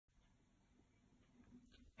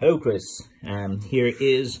Hello Chris, here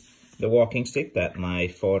is the walking stick that my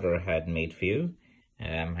father had made for you.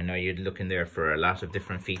 I know you're looking there for a lot of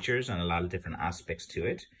different features and a lot of different aspects to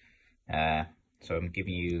it. So I'm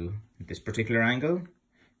giving you this particular angle,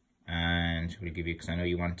 and we'll give you, because I know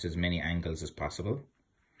you want as many angles as possible.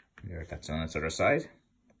 There, that's on its other side.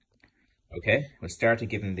 Okay, we'll start to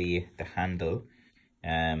giving the handle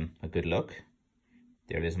a good look.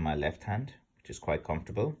 There it is in my left hand, which is quite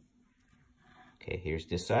comfortable. Okay, here's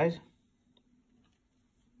this side.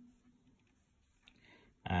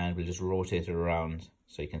 And we'll just rotate it around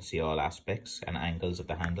so you can see all aspects and angles of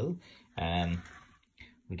the handle. We'll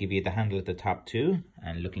give you the handle at the top too,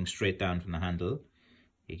 and looking straight down from the handle,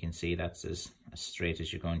 you can see that's as straight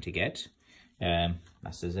as you're going to get.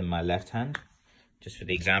 That's in my left hand. Just for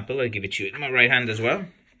the example, I'll give it to you in my right hand as well.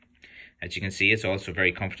 As you can see, it's also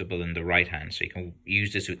very comfortable in the right hand, so you can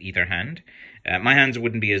use this with either hand. My hands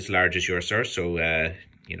wouldn't be as large as yours, sir, so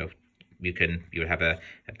you know, you have a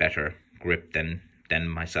better grip than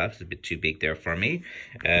myself. It's a bit too big there for me.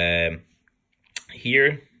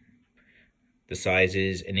 Here, the size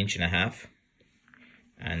is 1.5 inches,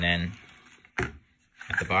 and then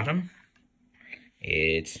at the bottom,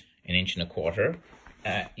 it's 1.25 inches.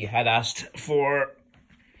 You had asked for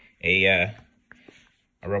a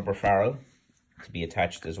rubber ferrule to be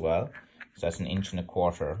attached as well, so that's 1.25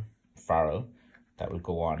 inches ferrule that will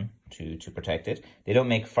go on to protect it. They don't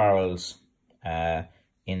make ferrules in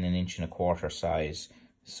 1.25 inches size,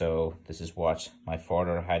 so this is what my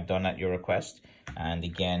father had done at your request. And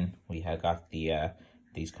again, we had got the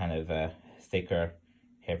these kind of thicker,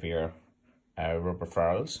 heavier rubber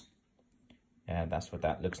ferrules, and that's what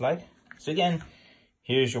that looks like. So again,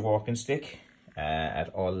 here's your walking stick at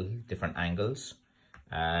all different angles.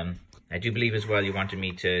 I do believe as well you wanted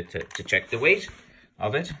me to check the weight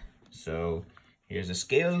of it. So here's the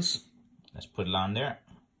scales. Let's put it on there,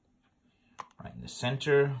 right in the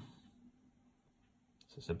center.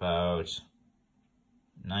 This is about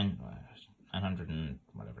 900 and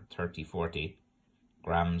whatever, 40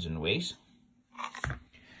 grams in weight.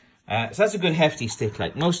 So that's a good hefty stick.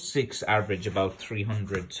 Like most sticks average about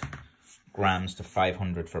 300 grams to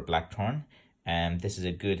 500 for Blackthorn. And this is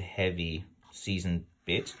a good heavy seasoned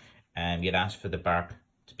bit. You'd asked for the bark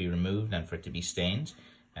to be removed and for it to be stained,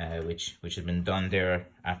 which has been done there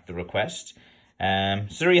at the request. So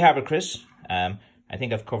there you have it, Chris. I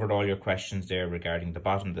think I've covered all your questions there regarding the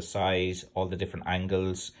bottom, the size, all the different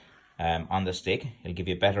angles on the stick. It'll give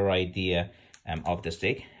you a better idea of the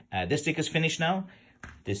stick. This stick is finished now.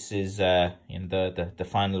 This is the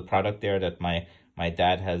final product there that my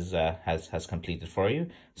dad has completed for you.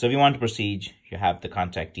 So if you want to proceed, you have the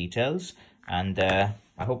contact details, and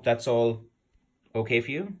I hope that's all okay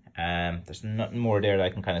for you. There's nothing more there that I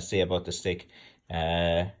can kind of say about the stick.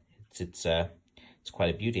 It's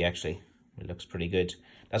quite a beauty actually. It looks pretty good.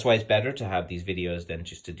 That's why it's better to have these videos than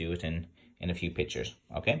just to do it in a few pictures.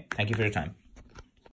 Okay, thank you for your time.